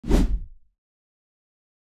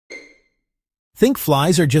Think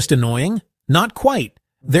flies are just annoying? Not quite.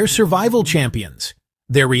 They're survival champions.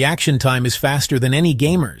 Their reaction time is faster than any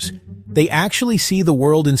gamer's. They actually see the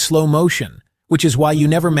world in slow motion, which is why you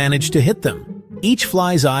never manage to hit them. Each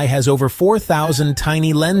fly's eye has over 4,000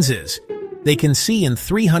 tiny lenses. They can see in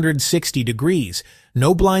 360 degrees,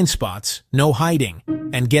 no blind spots, no hiding.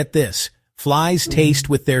 And get this, flies taste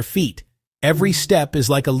with their feet. Every step is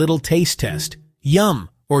like a little taste test. Yum,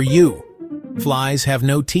 or you. Flies have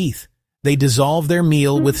no teeth. They dissolve their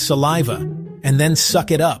meal with saliva, and then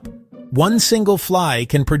suck it up. One single fly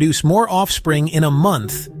can produce more offspring in a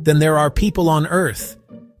month than there are people on Earth.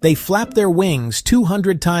 They flap their wings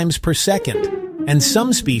 200 times per second, and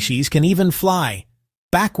some species can even fly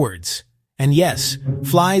backwards. And yes,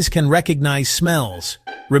 flies can recognize smells,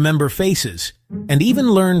 remember faces, and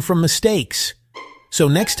even learn from mistakes. So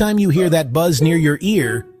next time you hear that buzz near your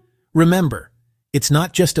ear, remember, it's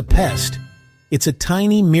not just a pest, it's a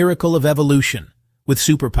tiny miracle of evolution with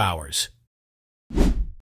superpowers.